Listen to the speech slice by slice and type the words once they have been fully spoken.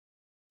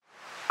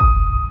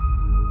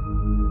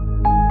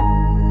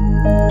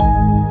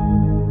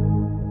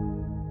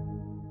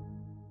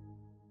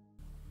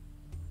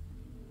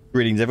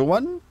Greetings,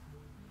 everyone.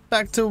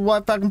 Back to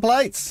WhiteFalcon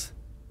plates.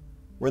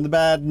 We're in the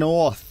bad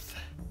north.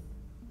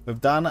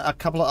 We've done a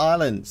couple of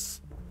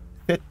islands.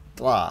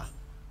 Fetla,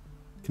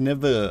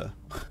 Knivur,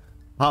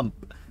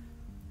 Hump.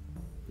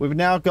 We've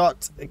now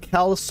got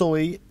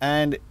Kalsoy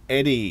and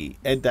Eddy.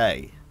 These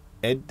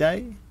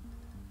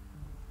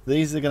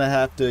are going to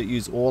have to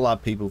use all our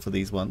people for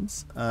these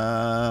ones.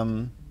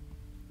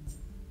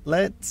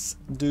 Let's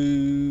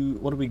do...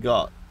 What do we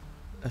got?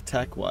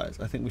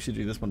 Attack-wise. I think we should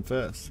do this one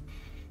first.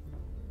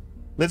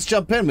 Let's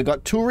jump in. We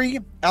got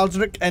Turi,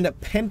 Aldrich, and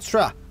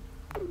Pentra.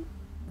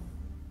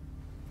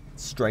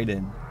 Straight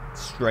in.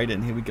 Straight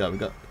in. Here we go. We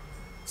got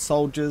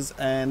soldiers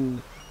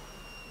and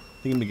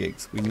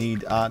thingamagigs. We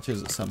need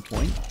archers at some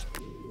point.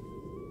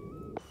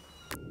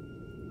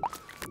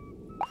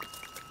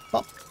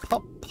 Pop,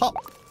 pop, pop.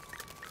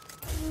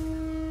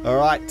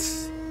 Alright.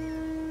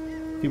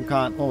 People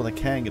can't... Oh, they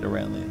can get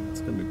around there.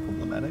 It's going to be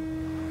problematic.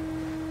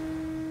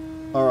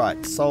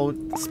 Alright, so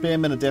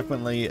spearmen are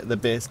definitely the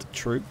best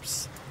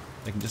troops.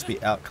 They can just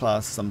be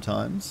outclassed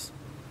sometimes.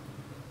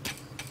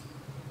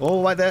 Oh,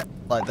 like that.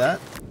 Like that.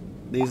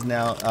 These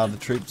now are the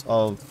troops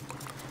of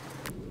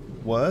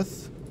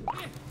worth.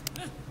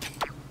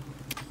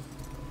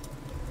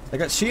 They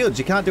got shields.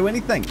 You can't do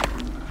anything.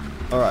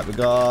 Alright, we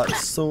got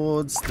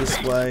swords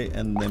this way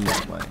and then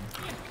this way.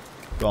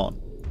 Gone.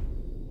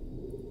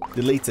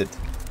 Deleted.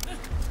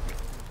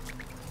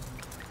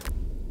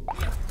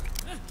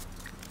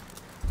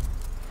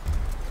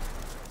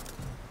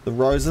 The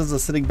roses are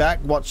sitting back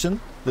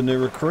watching the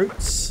new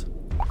recruits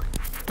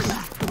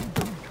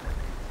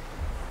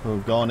who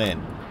have gone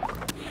in.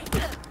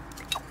 Look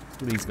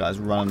at these guys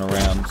running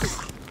around.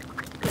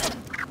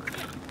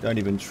 Don't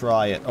even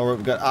try it. Alright,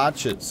 we've got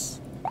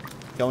archers.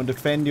 Go and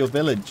defend your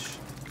village.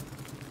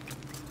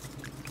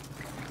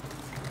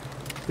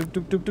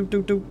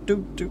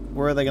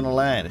 Where are they going to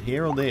land?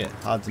 Here or there?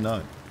 Hard to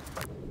know.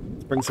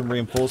 Let's bring some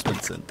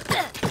reinforcements in.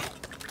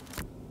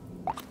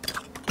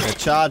 They're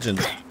charging.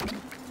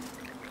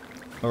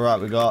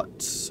 Alright, we got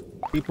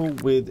people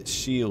with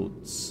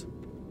shields.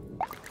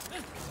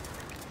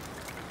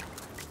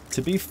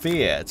 To be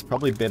fair, it's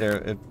probably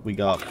better if we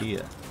go up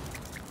here.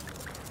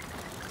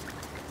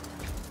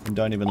 And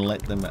don't even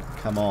let them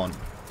come on.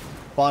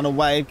 Final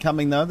wave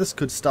coming though. This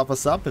could stop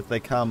us up if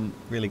they come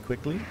really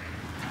quickly.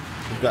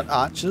 We've got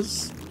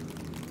archers.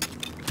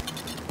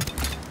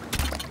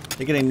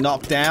 They're getting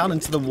knocked down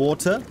into the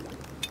water.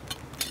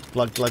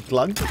 Glug, glug,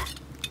 glug.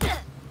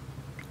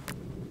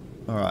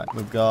 Alright,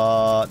 we've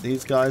got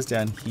these guys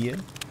down here.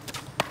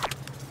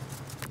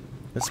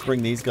 Let's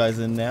bring these guys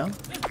in now.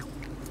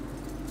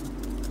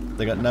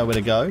 They got nowhere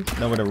to go,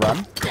 nowhere to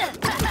run.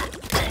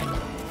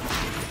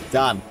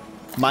 Done.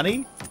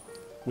 Money?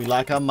 We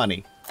like our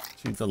money.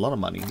 There's a lot of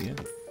money here.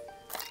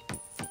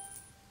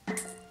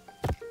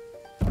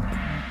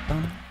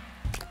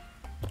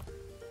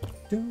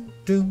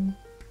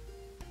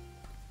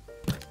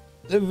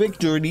 The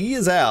victory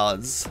is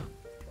ours.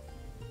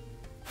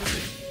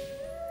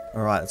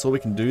 Alright, that's all we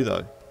can do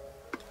though.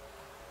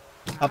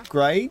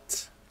 Upgrade.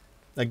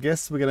 I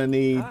guess we're going to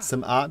need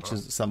some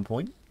archers at some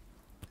point.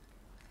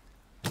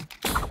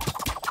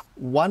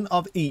 One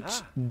of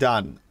each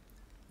done.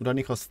 Would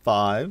only cost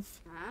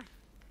 5.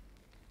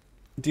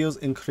 Deals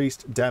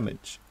increased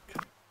damage.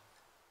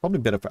 Probably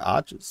better for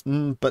archers.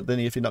 But then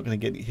if you're not going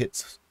to get any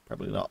hits,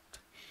 probably not.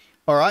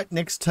 Alright,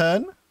 next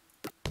turn.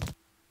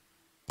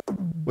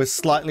 We're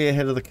slightly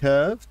ahead of the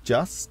curve,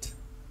 just.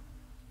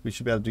 We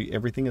should be able to do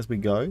everything as we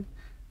go.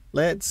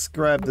 Let's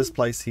grab this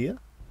place here.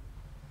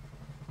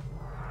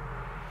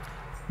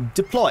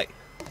 Deploy.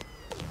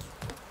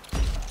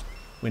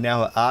 We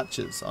now have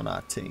archers on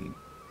our team.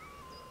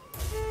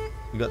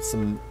 We got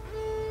some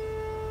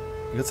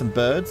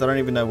birds. I don't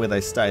even know where they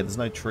stay. There's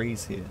no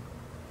trees here.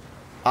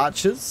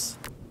 Archers.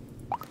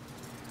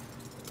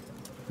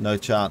 No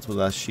chance with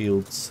our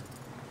shields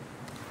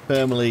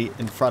firmly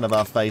in front of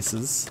our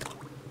faces.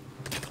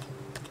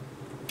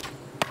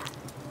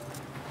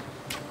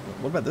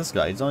 What about this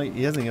guy?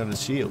 He hasn't got a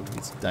shield.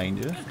 He's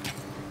danger.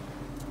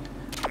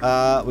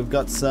 We've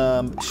got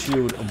some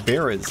shield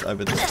bearers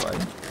over this way.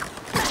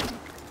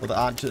 Well, the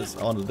archers,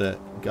 I wanted to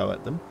go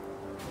at them.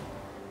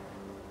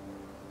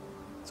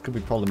 This could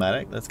be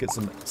problematic. Let's get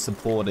some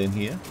support in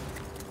here.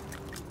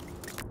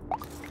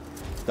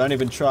 Don't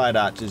even try it,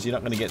 archers. You're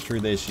not going to get through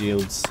their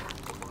shields.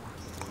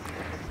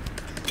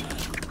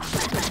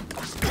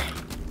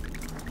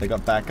 They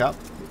got backup.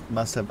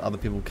 Must have other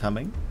people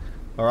coming.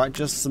 Alright,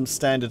 just some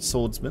standard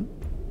swordsmen.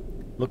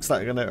 Looks like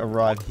they're going to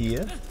arrive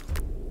here.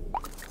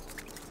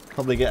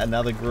 Probably get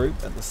another group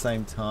at the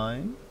same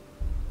time.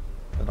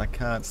 But I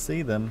can't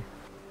see them.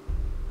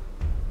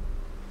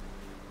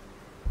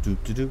 Oh,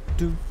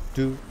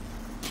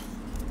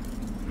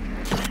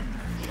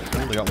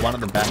 they got one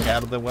at the back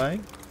out of the way.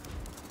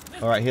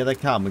 Alright, here they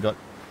come. We've got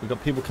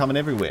people coming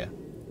everywhere.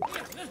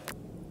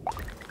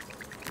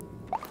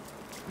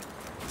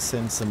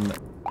 Send some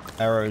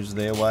arrows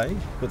their way.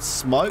 Got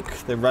smoke.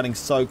 They're running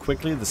so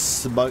quickly. The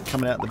smoke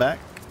coming out the back.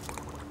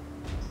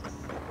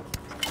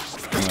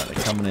 Alright,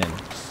 they're coming in.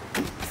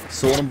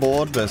 Sword and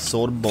board versus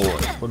sword and board.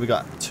 What do we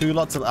got? 2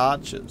 lots of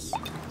archers.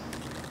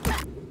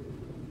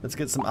 Let's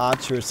get some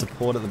archer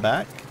support at the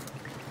back.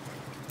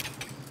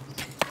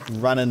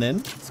 Running in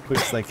as quick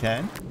as they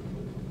can.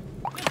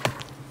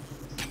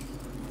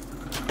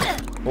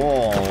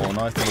 Oh,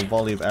 nice little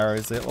volley of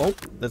arrows there. Oh,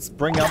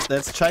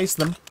 let's chase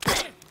them.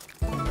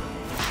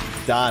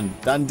 Done.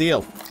 Done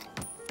deal.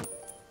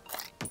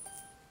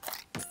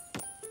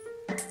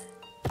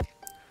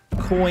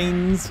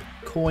 Coins,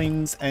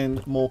 coins,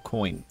 and more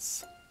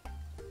coins.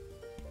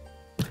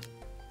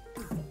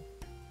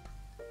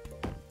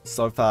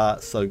 So far,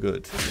 so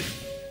good.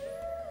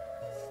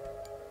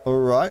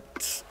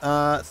 Alright.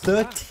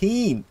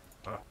 13.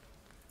 I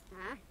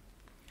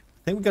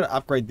think we've got to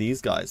upgrade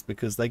these guys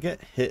because they get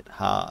hit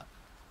hard.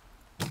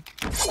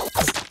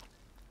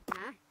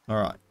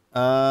 Alright.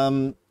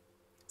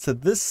 So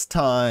this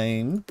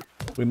time,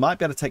 we might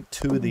be able to take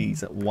 2 of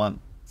these at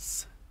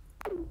once.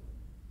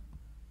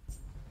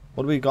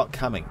 What do we got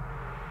coming?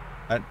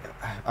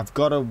 I've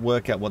got to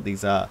work out what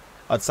these are.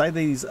 I'd say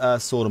these are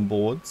sword and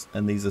boards,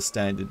 and these are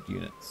standard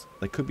units.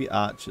 They could be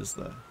archers,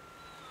 though.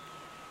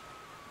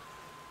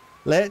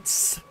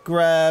 Let's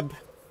grab...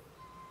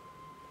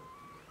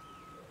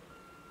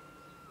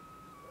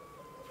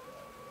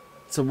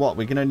 So what?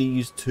 We can only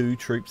use 2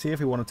 troops here if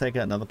we want to take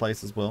out another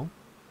place as well.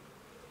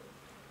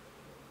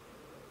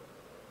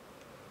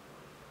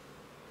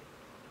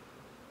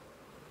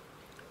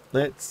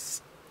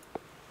 Let's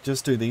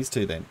just do these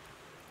 2 then.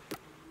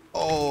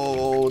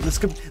 Oh,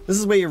 this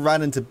is where you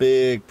run into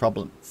big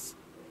problems.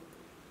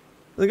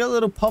 They got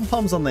little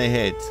pom-poms on their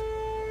head.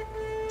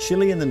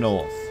 Chile in the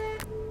north.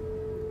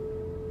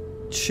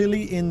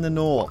 Chile in the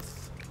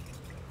north.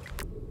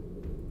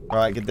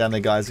 Alright, get down there,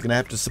 guys. We're going to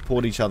have to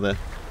support each other.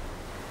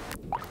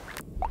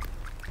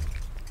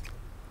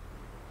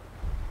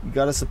 You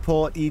got to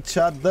support each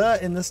other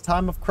in this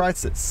time of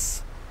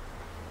crisis.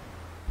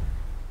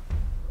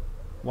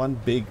 One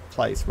big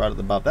place right at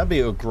the above. That'd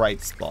be a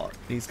great spot.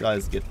 These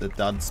guys get the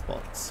dud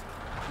spots.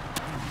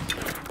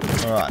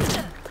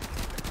 Alright.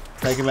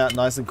 Take them out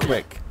nice and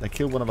quick. They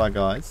killed one of our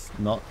guys.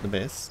 Not the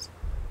best.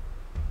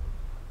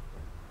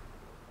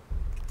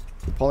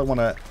 We probably want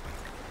to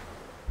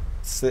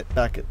sit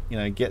back at, you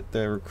know, get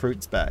the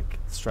recruits back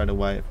straight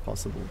away if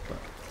possible. But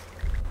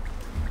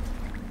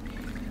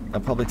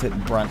I'll probably take the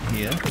brunt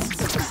here.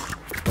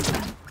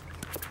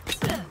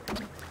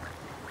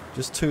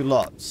 Just 2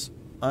 lots.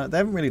 They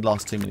haven't really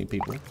lost too many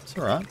people. It's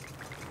alright.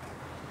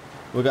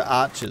 We've got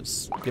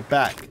archers. Get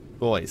back,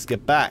 boys.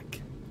 Get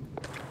back.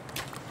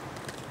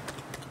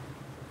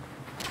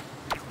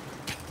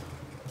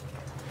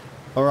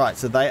 Alright,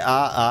 so they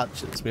are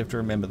archers. We have to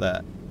remember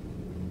that.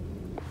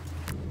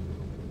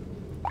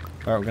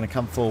 Alright, we're going to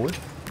come forward.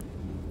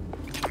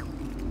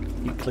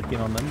 Keep clicking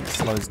on them. It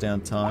slows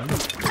down time.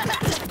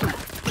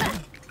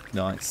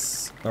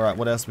 Nice. Alright,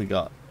 what else we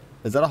got?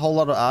 Is that a whole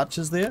lot of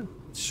archers there?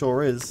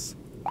 Sure is.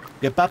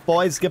 Get back,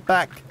 boys. Get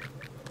back.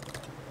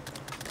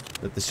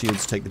 Let the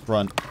shields take the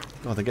brunt.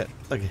 Oh, they got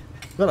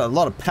a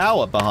lot of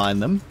power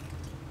behind them.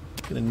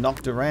 Getting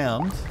knocked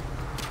around.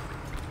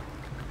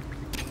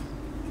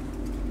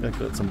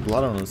 Got some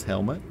blood on his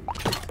helmet.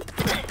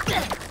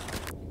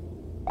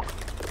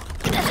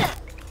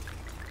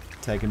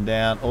 Take him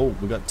down. Oh,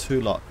 we got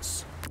 2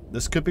 lots.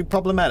 This could be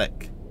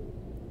problematic.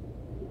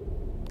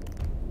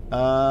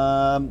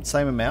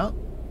 Same amount.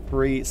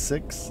 3,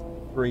 6.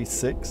 3,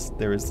 6.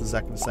 There is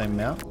exactly the same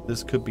amount.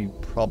 This could be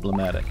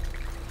problematic.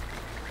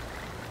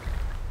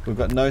 We've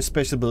got no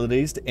special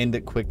abilities to end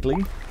it quickly.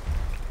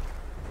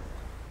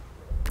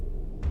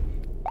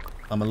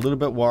 I'm a little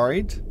bit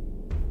worried.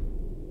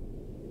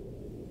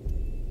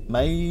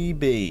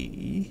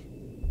 Maybe...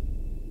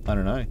 I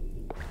don't know.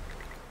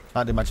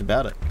 Can't do much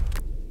about it.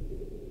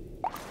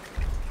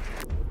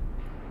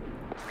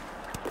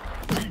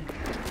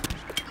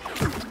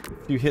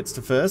 Few hits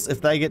to first. If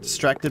they get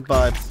distracted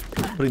by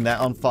putting that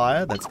on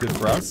fire, that's good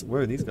for us.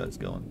 Where are these guys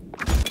going?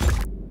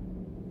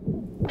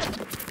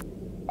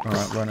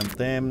 Alright, run at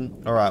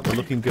them. Alright, we're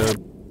looking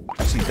good.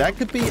 Actually, that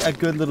could be a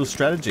good little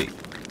strategy.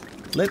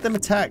 Let them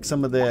attack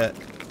some of their...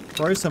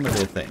 throw some of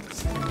their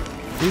things.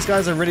 These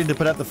guys are ready to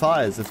put out the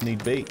fires if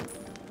need be.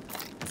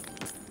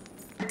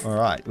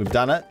 Alright, we've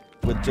done it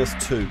with just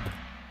 2.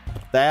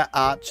 They're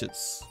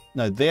archers.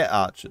 No, they're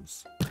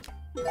archers.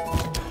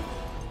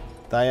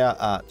 They are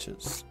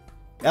archers.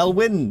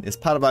 Elwyn is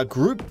part of our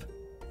group.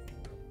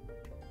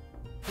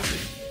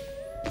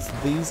 So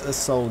these are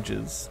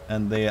soldiers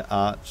and they're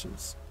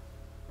archers.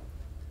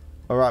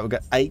 Alright, we've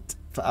got 8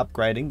 for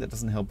upgrading. That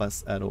doesn't help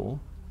us at all.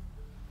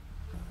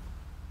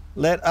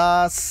 Let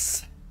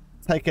us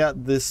take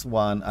out this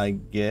one, I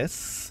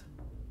guess.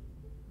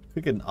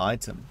 Could get an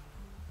item.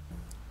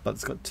 But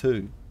it's got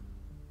 2.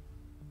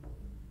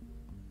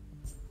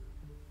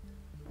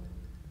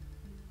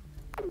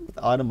 But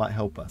the item might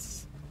help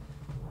us.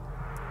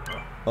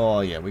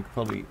 Oh yeah, we're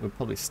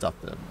probably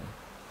stuffed there.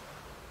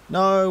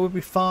 No, we'll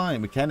be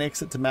fine. We can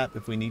exit to map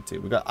if we need to.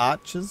 We've got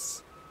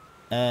archers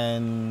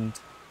and...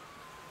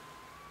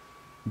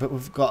 But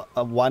we've got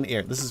one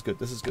area. This is good.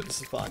 This is good.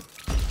 This is fine.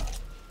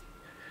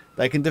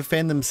 They can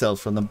defend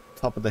themselves from the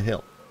top of the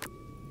hill.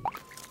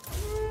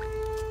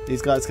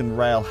 These guys can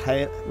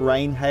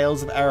rain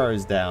hails of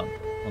arrows down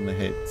on their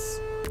heads.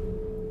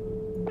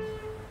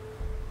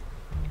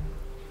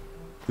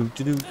 Do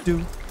do do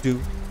do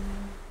do.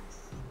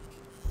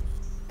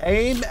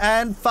 Aim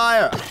and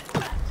fire.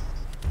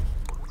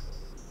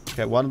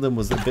 Okay, one of them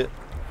was a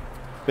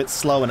bit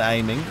slow in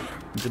aiming.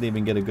 Didn't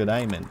even get a good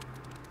aim in.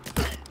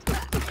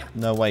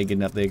 No way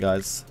getting up there,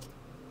 guys.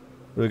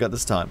 What do we got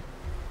this time?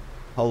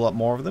 A whole lot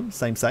more of them.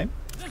 Same.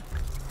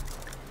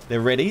 They're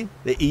ready.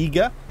 They're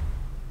eager.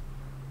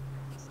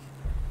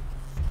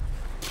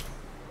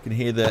 You can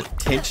hear the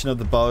tension of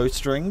the bow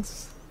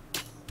strings.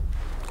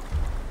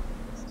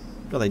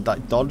 God, they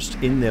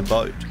dodged in their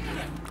boat.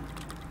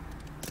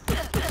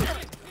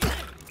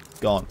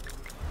 Gone.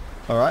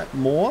 Alright,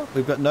 more.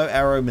 We've got no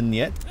arrowmen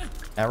yet.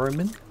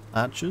 Arrowmen?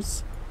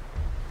 Archers?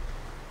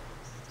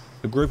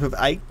 A group of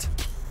 8.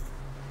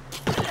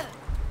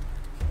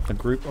 A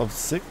group of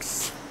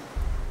 6.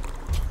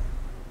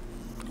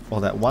 Oh,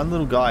 that one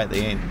little guy at the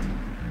end.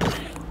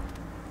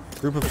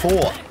 Group of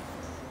 4.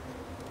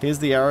 Here's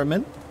the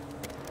arrowmen.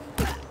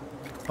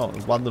 Oh,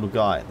 there's one little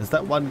guy. There's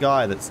that one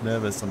guy that's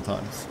nervous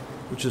sometimes,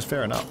 which is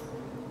fair enough.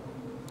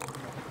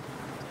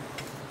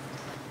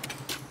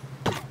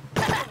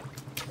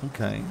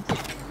 Okay.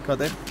 God,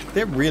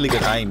 they're really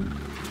good aim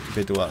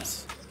compared to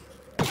us.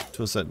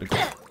 To a certain degree.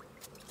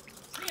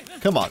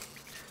 Come on.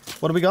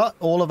 What do we got?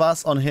 All of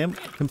us on him.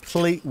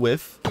 Complete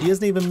whiff. He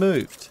hasn't even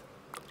moved.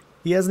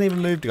 He hasn't even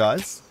moved,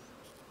 guys.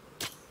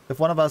 If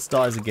one of us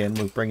dies again,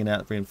 we're bringing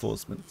out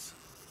reinforcements.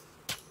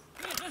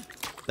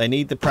 They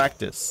need the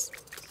practice.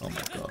 Oh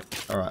my god.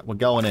 Alright, we're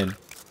going in.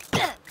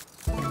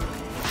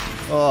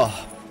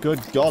 Oh, good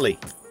golly.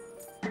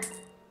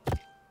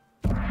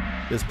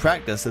 There's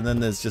practice and then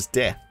there's just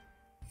death.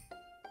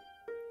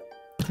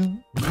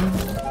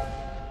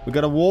 We've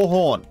got a war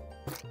horn.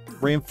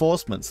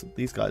 Reinforcements.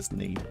 These guys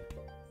need.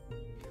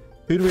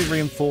 Who do we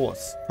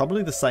reinforce?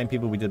 Probably the same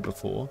people we did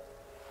before.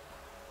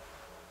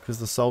 Because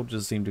the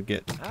soldiers seem to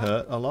get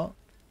hurt a lot.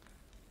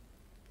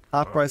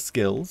 Half price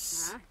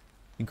skills.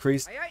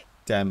 Increased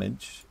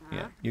damage.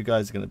 Yeah, you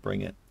guys are going to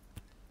bring it.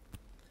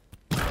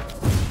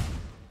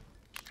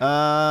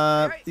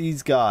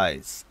 These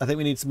guys. I think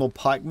we need some more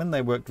pikemen.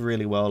 They worked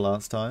really well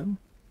last time.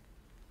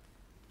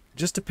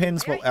 Just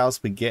depends what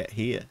else we get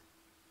here.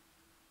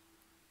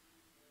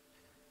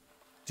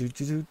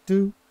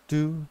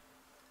 Do.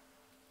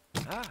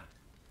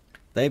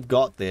 They've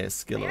got their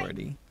skill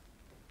already.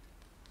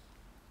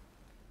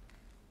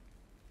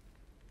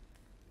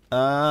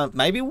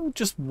 Maybe we'll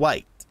just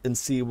wait and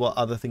see what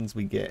other things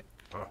we get.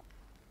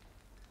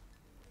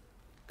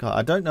 God,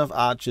 I don't know if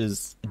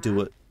archers do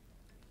it.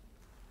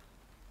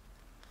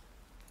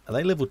 Are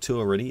they level 2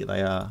 already?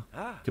 They are.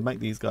 Could make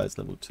these guys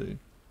level 2.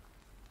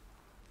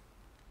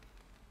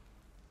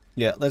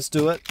 Yeah, let's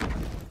do it.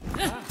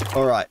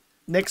 Alright,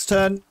 next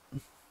turn.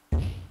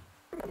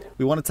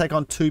 We want to take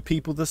on 2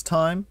 people this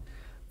time.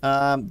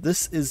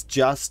 This is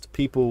just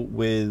people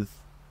with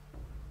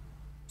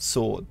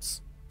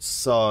swords.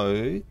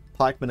 So,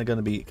 pikemen are going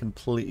to be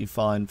completely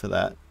fine for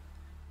that.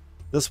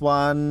 This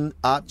one,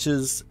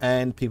 archers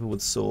and people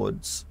with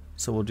swords.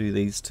 So we'll do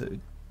these 2.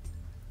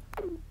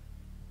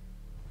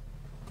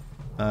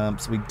 So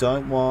we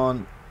don't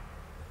want...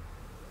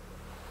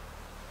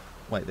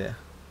 Wait there.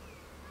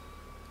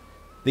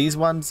 These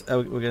ones,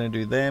 we're going to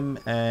do them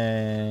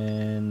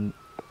and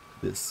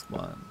this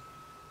one.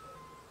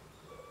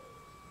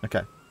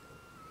 Okay.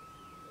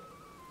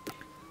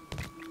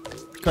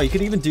 God, you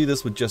could even do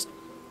this with just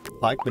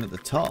pikemen at the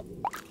top.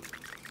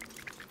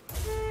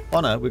 Oh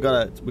no, we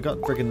got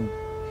freaking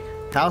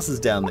houses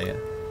down there.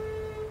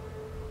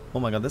 Oh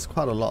my god, there's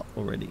quite a lot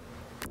already.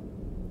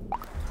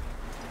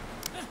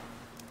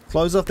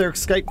 Close off their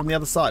escape from the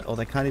other side. Oh,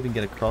 they can't even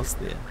get across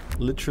there.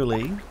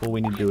 Literally, all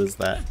we need to do is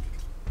that.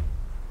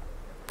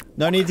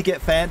 No need to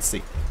get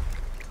fancy.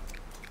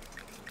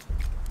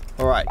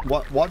 Alright,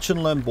 watch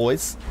and learn,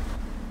 boys.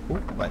 Oh,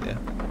 right there.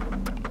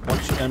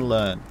 Watch and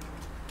learn.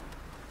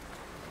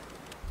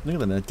 Look at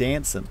them, they're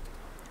dancing.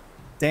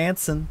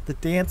 Dancing, they're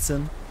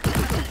dancing.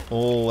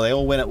 Oh, they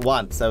all went at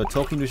once. They were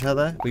talking to each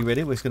other. We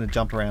ready? We're just going to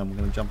jump around. We're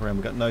going to jump around.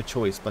 We've got no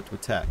choice but to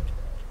attack.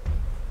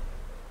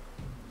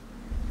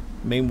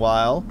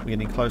 Meanwhile, we're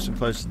getting closer and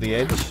closer to the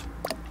edge.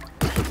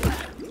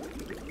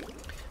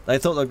 They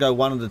thought they'd go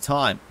one at a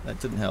time. That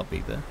didn't help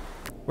either.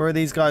 Where are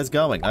these guys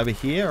going? Over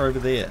here or over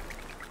there?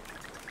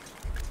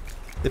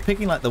 They're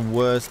picking like the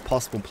worst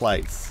possible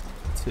place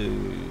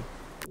to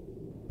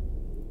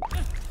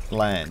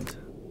land.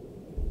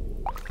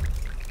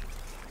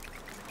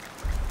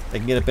 They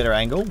can get a better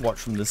angle. Watch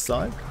from this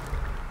side.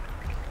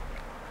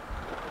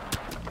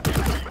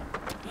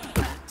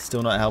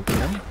 Still not helping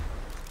them.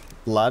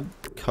 Blood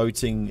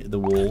coating the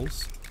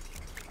walls.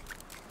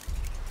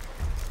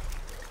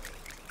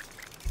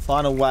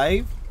 Final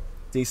wave.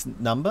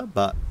 Decent number,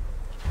 but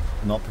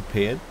not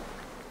prepared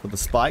for the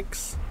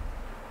spikes.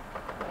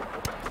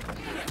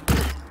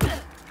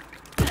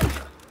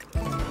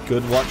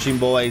 Good watching,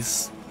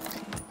 boys.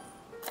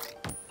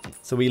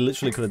 So we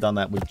literally could have done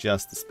that with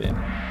just the spin.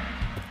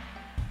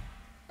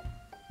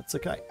 That's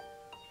okay.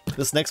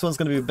 This next one's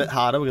going to be a bit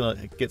harder. We're going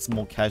to get some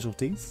more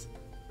casualties.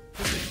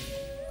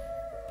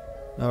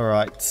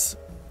 Alright.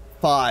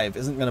 5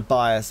 isn't going to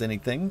buy us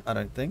anything, I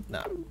don't think.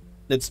 No.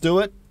 Let's do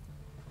it.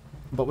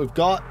 But we've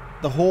got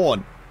the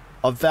Horn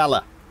of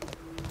Valor.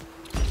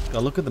 Gotta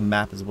look at the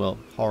map as well.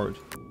 Horrid.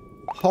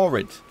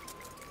 Horrid.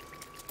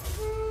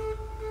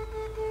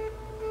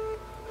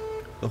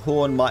 The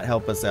Horn might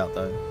help us out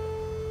though.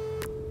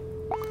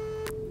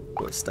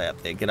 Gotta stay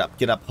up there. Get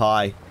up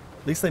high.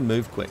 At least they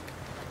move quick.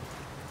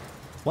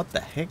 What the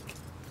heck?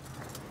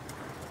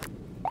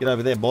 Get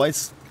over there,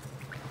 boys.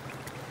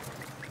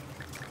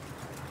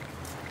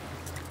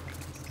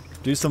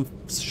 Do some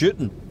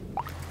shooting.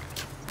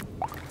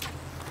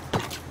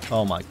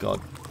 Oh my god.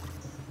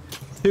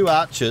 2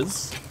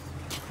 archers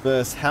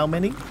versus how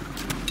many?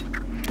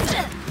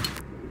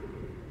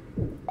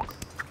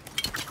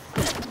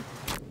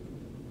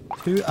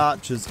 Two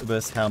archers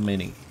versus how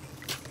many?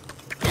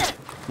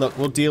 Look,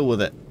 we'll deal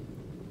with it.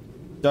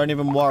 Don't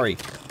even worry.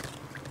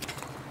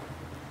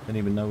 Didn't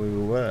even know where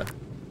we were.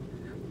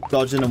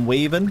 Dodging and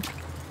weaving.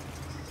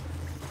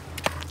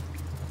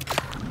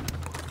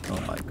 Oh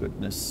my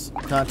goodness.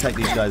 Can't take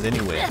these guys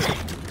anywhere.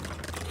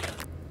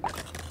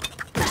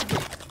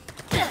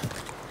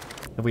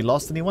 Have we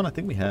lost anyone? I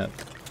think we have.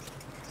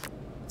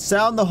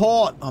 Sound the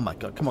horn! Oh my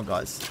god, come on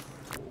guys.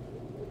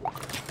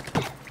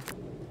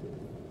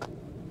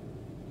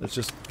 Let's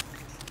just...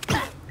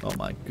 Oh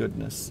my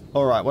goodness.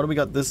 Alright, what do we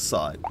got this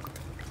side?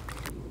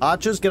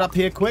 Archers, get up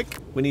here quick.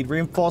 We need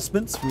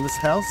reinforcements from this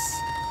house.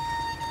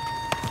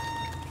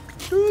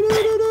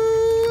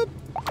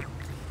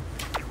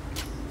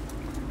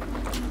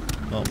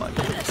 Oh my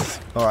goodness.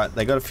 Alright,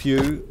 they got a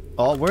few.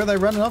 Oh, where are they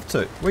running off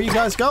to? Where are you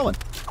guys going?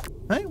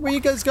 Hey, where are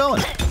you guys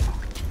going?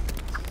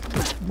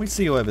 We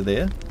see you over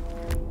there.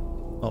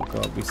 Oh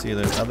god, we see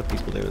those other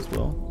people there as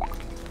well.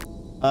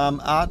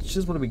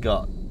 Archers, what do we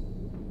got?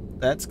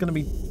 That's gonna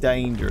be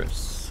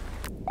dangerous.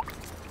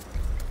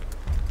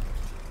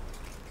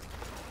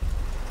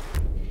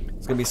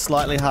 It's gonna be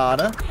slightly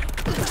harder.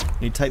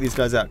 You need to take these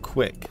guys out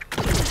quick.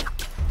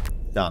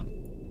 Done.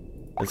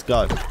 Let's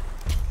go.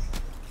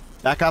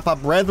 Back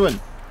up, brethren.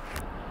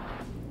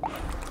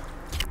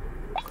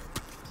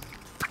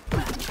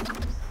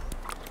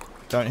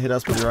 Don't hit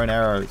us with your own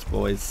arrows,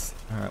 boys.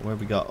 Alright, where have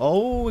we got?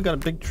 Oh, we got a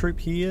big troop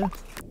here.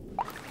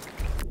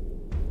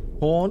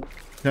 Horn.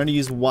 Can only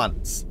use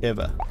once,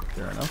 ever.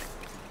 Fair enough.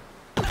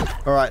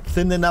 Alright,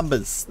 thin their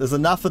numbers. There's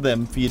enough of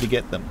them for you to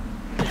get them.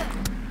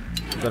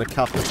 We've got a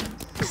couple.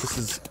 This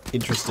is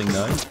interesting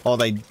though. Oh,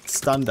 they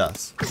stunned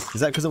us. Is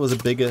that because it was a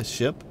bigger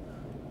ship?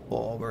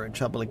 Oh, we're in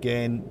trouble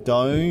again.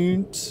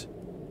 Don't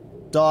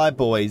die,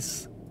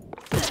 boys.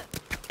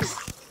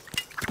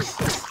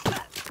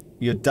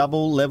 You're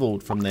double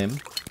leveled from them.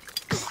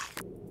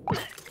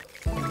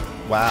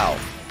 Wow.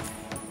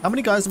 How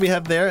many guys do we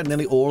have there and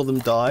nearly all of them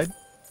died?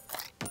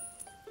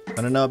 I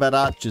don't know about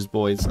archers,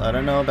 boys. I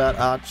don't know about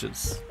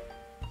archers.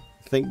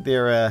 I think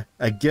they're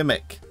a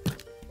gimmick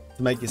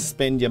to make you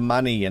spend your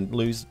money and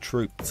lose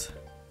troops.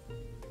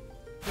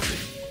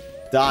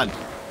 Done.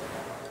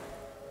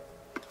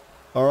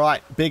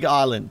 Alright, big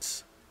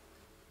islands.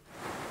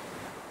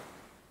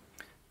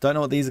 Don't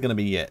know what these are going to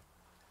be yet.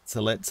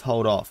 So let's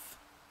hold off.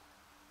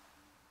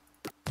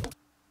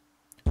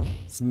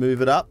 Let's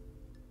move it up.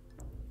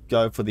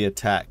 Go for the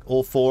attack.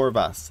 All 4 of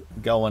us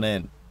going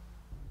in.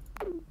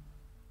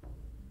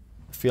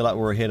 I feel like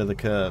we're ahead of the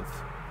curve.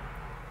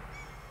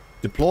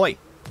 Deploy.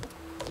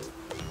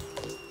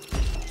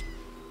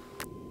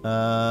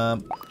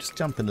 Just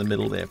jump in the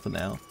middle there for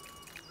now.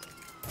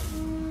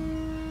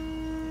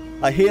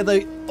 I hear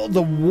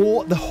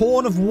the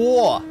horn of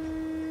war.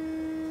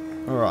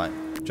 All right,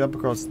 jump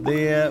across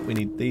there. We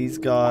need these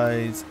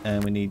guys,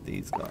 and we need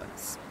these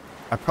guys.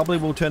 I probably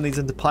will turn these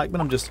into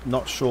pikemen. I'm just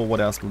not sure what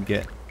else we'll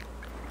get.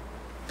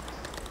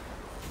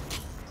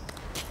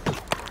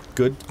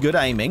 Good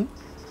aiming.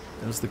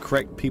 That was the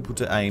correct people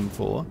to aim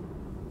for.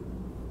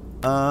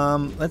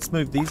 Let's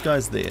move these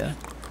guys there.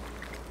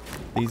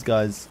 These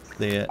guys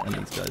there, and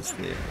these guys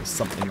there. Or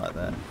something like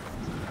that.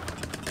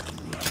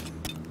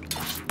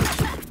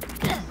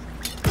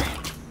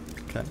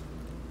 Okay.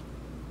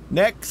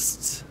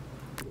 Next.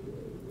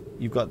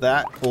 You've got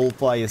that all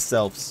by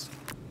yourselves.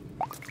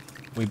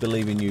 We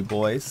believe in you,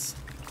 boys.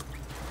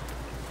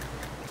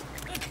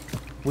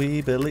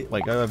 We believe...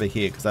 Wait, go over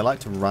here, because I like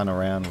to run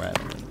around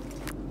randomly.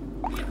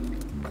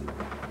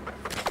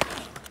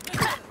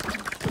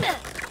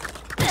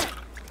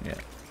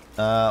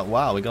 Yeah.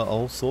 Wow, we got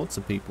all sorts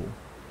of people.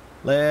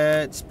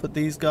 Let's put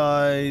these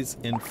guys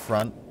in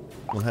front.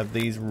 We'll have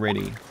these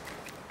ready.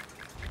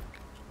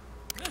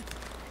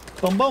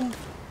 Boom, boom.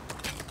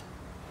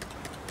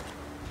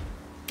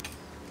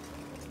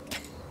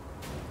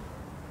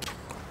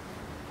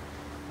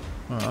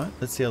 Alright,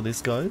 let's see how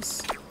this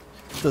goes.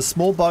 The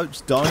small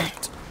boats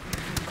don't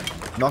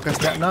knock us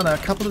down. No, a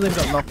couple of them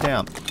got knocked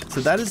down.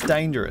 So that is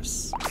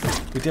dangerous.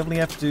 We definitely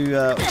have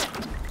to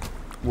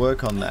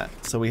work on that.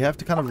 So we have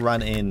to kind of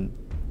run in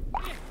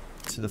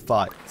to the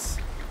fights.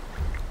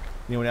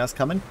 Anyone else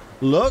coming?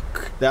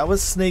 Look, that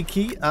was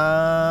sneaky.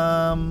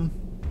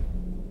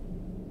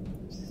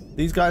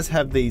 These guys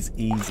have these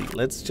easy.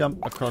 Let's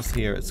jump across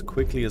here as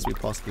quickly as we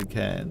possibly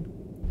can.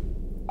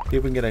 See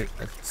if we can get a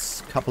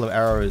couple of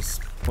arrows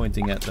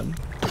pointing at them.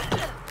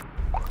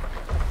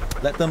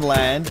 Let them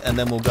land, and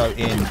then we'll go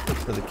in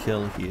for the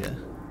kill here.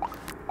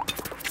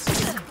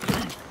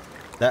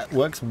 That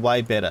works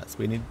way better, so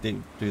we need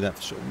to do that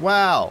for sure.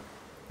 Wow!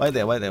 Wait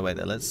there, wait there, wait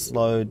there. Let's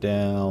slow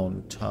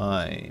down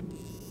time.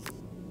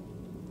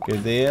 Go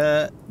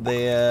there,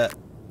 there,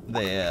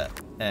 there,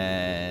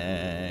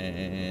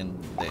 and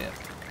there.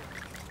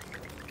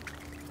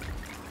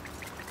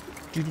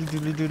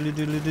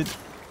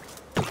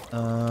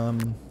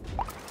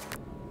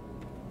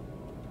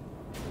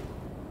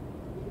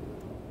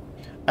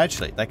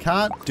 Actually, they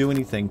can't do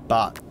anything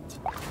but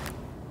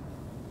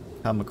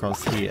come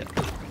across here.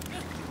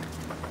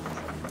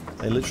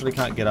 They literally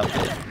can't get up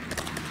there.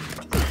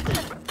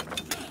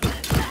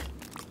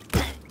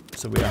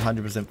 So we are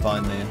 100%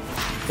 fine there.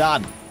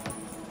 Done!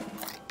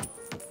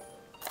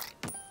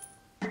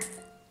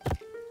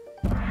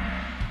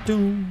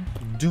 Doom,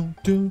 doom,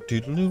 doom,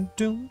 doom,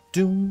 doom,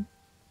 doom.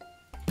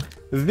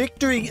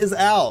 Victory is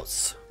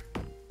ours!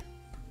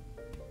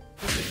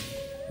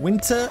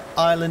 Winter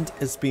Island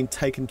has been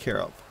taken care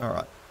of.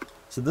 Alright.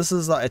 So this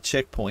is like a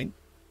checkpoint.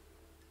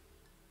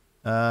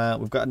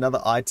 We've got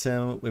another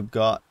item. We've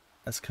got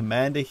a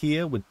commander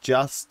here with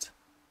just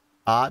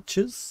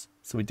archers.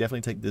 So we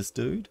definitely take this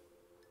dude.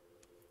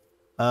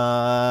 We've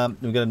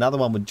got another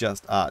one with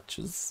just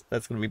archers.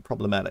 That's going to be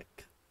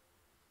problematic.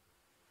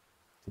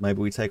 So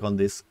maybe we take on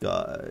this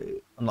guy.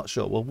 I'm not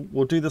sure.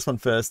 We'll do this one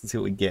first and see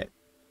what we get.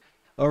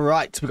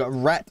 Alright. We've got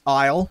Rat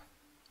Isle.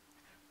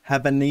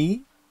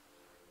 Havani.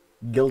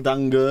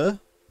 Gildunger.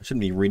 I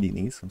shouldn't be reading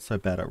these. I'm so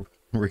bad at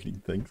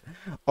reading things.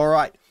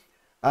 Alright.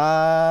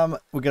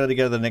 We're going to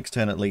go to the next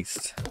turn at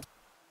least.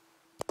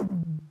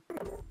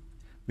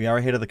 We are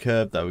ahead of the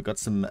curve though. We've got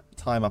some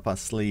time up our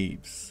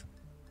sleeves.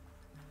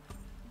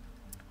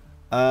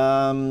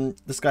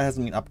 This guy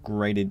hasn't been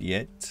upgraded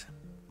yet.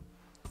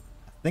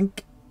 I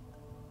think.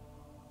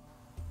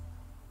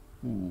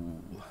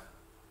 Ooh.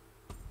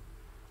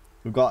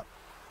 We've got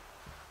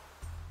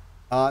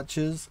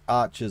archers,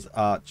 archers,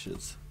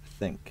 archers. I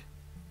think.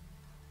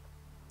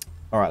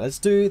 All right, let's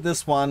do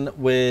this one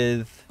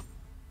with.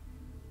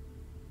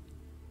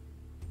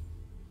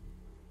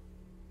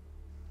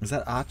 Is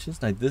that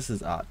archers? No, this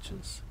is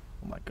archers.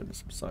 Oh my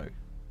goodness, I'm so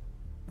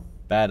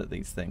bad at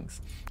these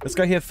things. Let's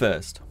go here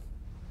first.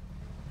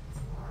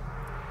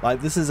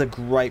 Like, this is a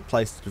great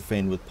place to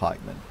defend with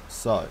pikemen.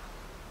 So,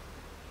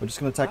 we're just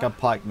going to take our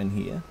pikemen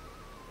here.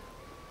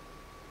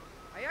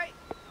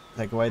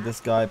 Take away this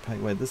guy, take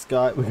away this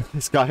guy. We got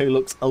this guy who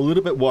looks a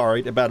little bit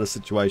worried about a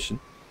situation.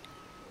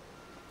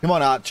 Come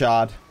on,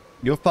 Archard.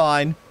 You're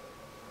fine.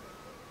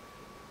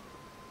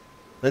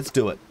 Let's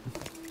do it.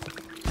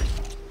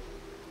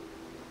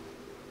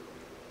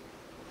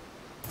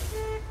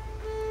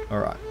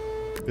 Alright.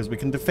 Because we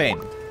can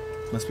defend.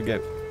 Unless we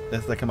go...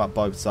 Unless they come up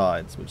both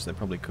sides, which they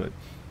probably could.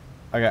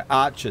 Okay,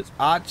 archers.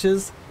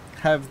 Archers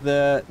have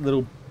the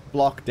little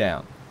block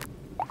down.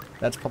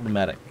 That's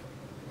problematic.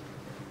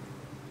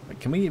 Wait,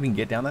 can we even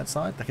get down that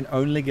side? They can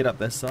only get up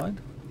this side?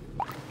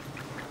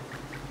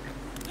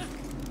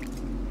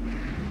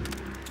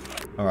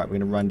 Alright, we're going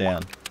to run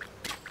down.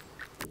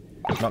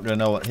 Not going to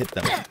know what hit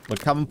them. We're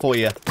coming for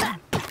you.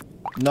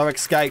 No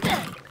escape.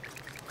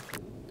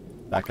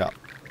 Back up.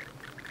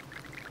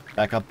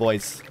 Back up,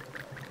 boys.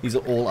 These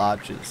are all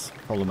archers.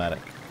 Problematic.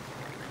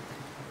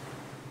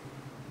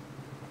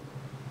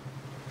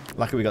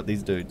 Lucky we got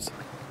these dudes.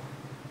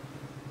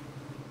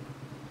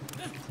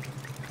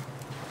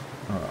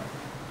 Alright.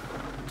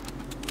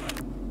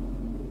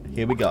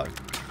 Here we go.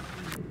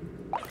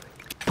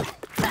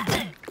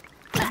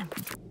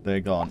 They're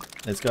gone.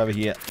 Let's go over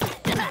here.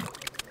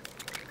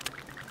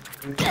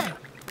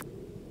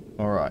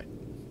 Alright.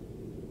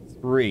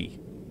 3.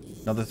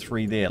 Another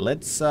 3 there.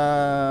 Let's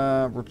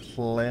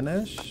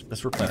replenish.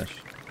 Let's replenish.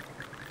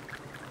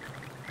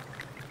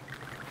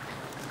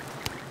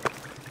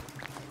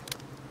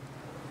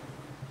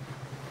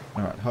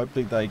 Alright,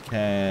 hopefully they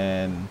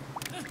can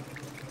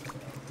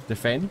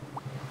defend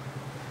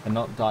and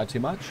not die too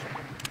much.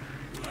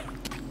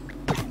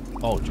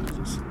 Oh,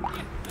 Jesus.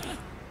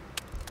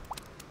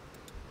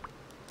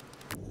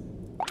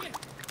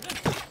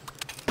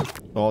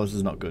 Oh, this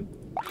is not good.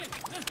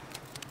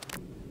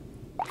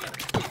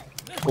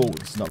 Oh,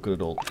 this is not good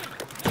at all.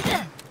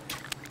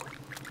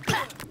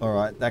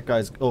 Alright, that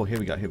guy's... Oh, here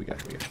we go, here we go,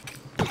 here we go.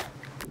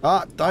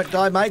 Ah, don't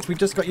die, mate. We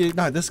just got you...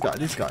 No, this guy,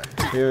 this guy.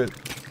 They're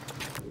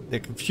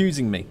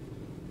confusing me.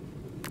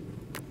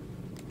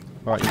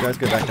 Alright, you guys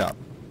go back up.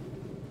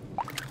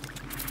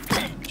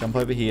 Jump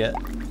over here.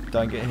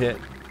 Don't get hit.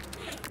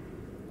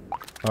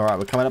 Alright,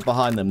 we're coming up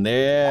behind them.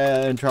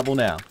 They're in trouble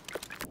now.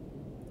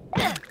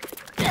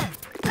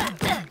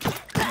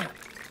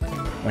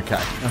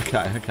 Okay,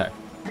 okay, okay.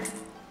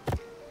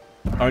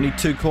 Only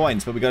 2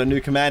 coins, but we got a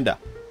new commander.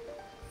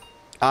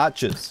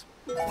 Archers.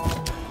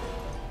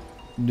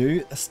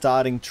 New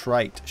starting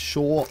trait.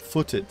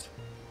 Sure-footed.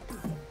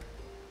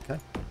 Okay.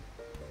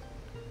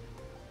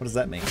 What does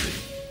that mean?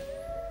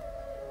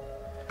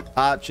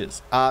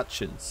 Archers.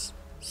 Archers.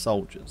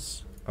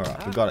 Soldiers.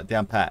 Alright, we got it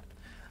down pat.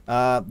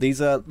 These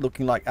are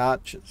looking like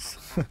archers.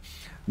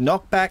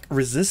 Knockback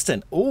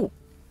resistant. Ooh.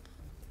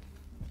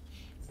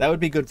 That would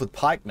be good with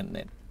pikemen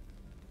then.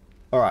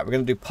 Alright, we're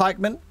going to do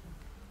pikemen.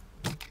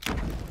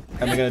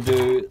 And we're going to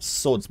do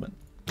swordsman.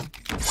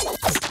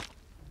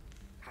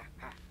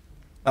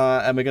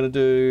 And we're going to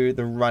do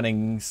the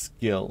running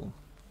skill.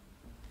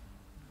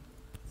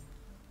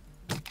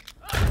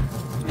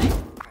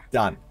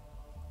 Done.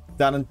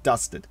 Done and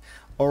dusted.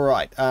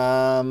 Alright.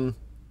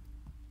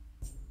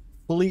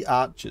 Fully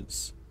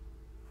archers.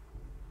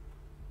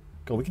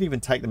 God, we can even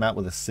take them out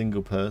with a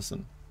single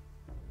person.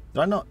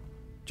 Did I not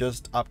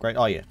just upgrade?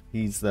 Oh yeah,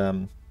 he's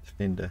the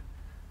defender.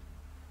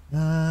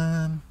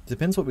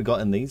 Depends what we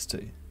got in these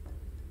two.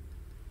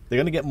 They're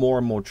going to get more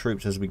and more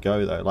troops as we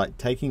go though. Like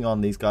taking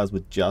on these guys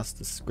with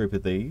just a group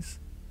of these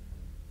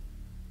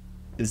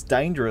is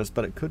dangerous,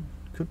 but it could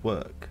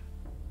work.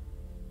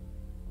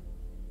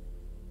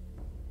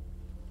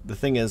 The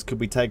thing is, could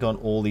we take on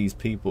all these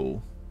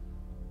people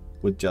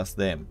with just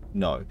them?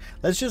 No.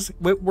 Let's just...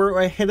 We're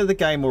ahead of the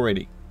game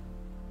already.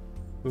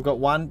 We've got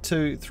 1,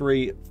 2,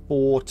 3,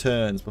 4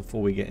 turns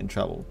before we get in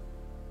trouble.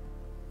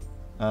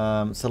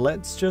 So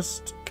let's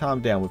just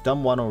calm down. We've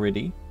done one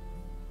already.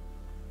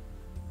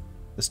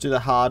 Let's do the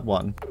hard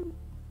one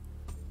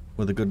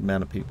with a good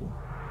amount of people.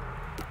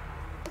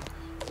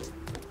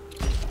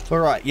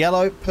 Alright,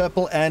 yellow,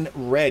 purple, and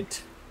red.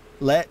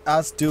 Let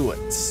us do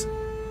it.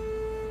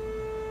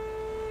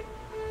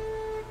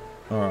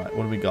 Alright,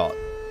 what do we got?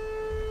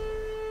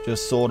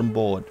 Just sword and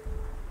board.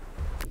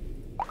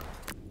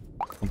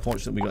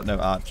 Unfortunately, we got no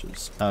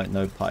archers.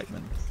 No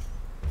pikemen.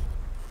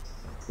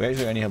 We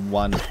actually only have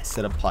one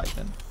set of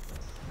pikemen.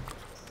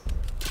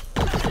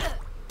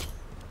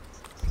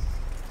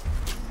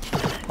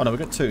 Oh no, we've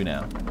got two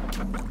now.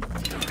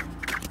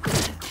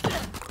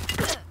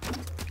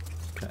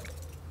 Okay.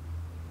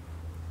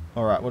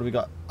 Alright, what do we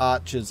got?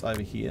 Archers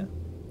over here.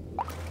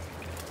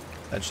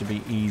 That should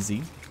be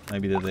easy.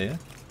 Maybe they're there.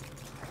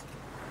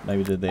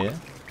 Maybe they're there.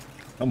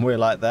 Somewhere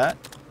like that.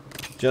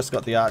 Just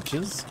got the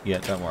archers. Yeah,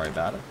 don't worry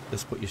about it.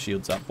 Just put your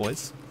shields up,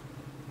 boys.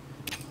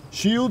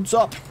 Shields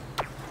up!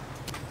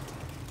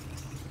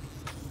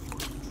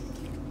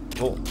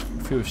 Oh,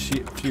 a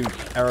few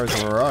arrows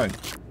of our own.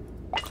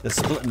 They're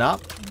splitting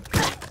up.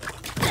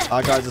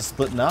 Our guys are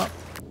splitting up.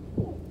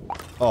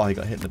 Oh, he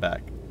got hit in the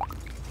back.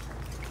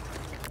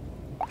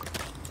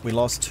 We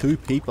lost 2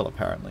 people,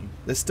 apparently.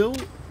 They're still...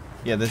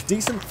 Yeah, there's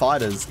decent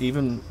fighters,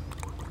 even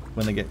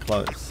when they get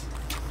close.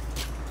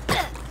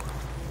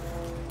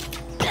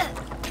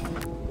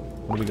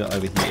 What do we got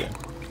over here?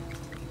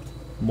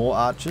 More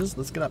archers.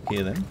 Let's get up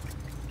here then.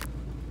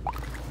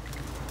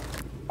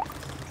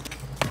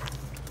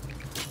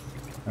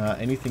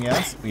 Anything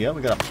else? Yeah,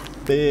 we got a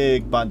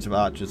big bunch of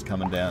archers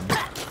coming down.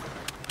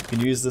 You can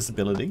use this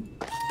ability.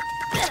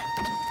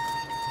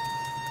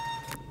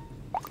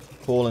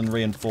 Call in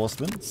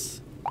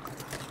reinforcements.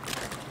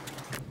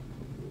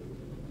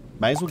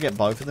 May as well get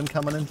both of them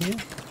coming in here.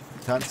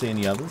 Can't see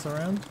any others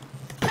around.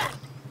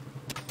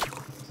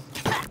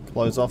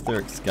 Close off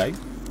their escape.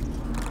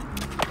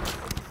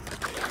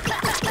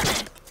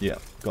 Yeah,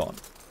 gone.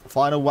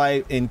 Final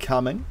wave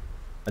incoming.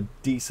 A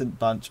decent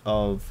bunch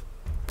of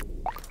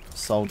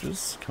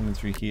soldiers coming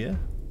through here.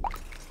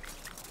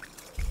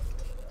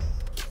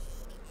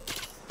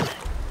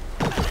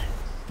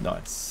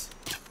 Nice.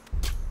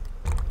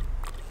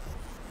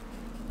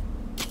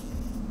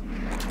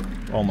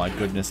 Oh my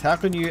goodness. How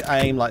can you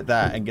aim like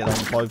that and get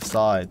on both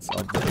sides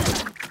of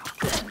the...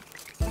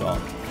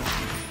 God.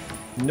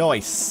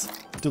 Nice.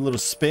 Do a little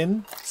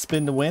spin.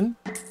 Spin to win.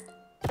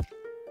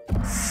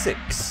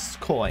 6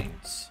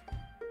 coins.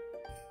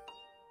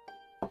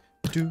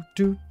 Do.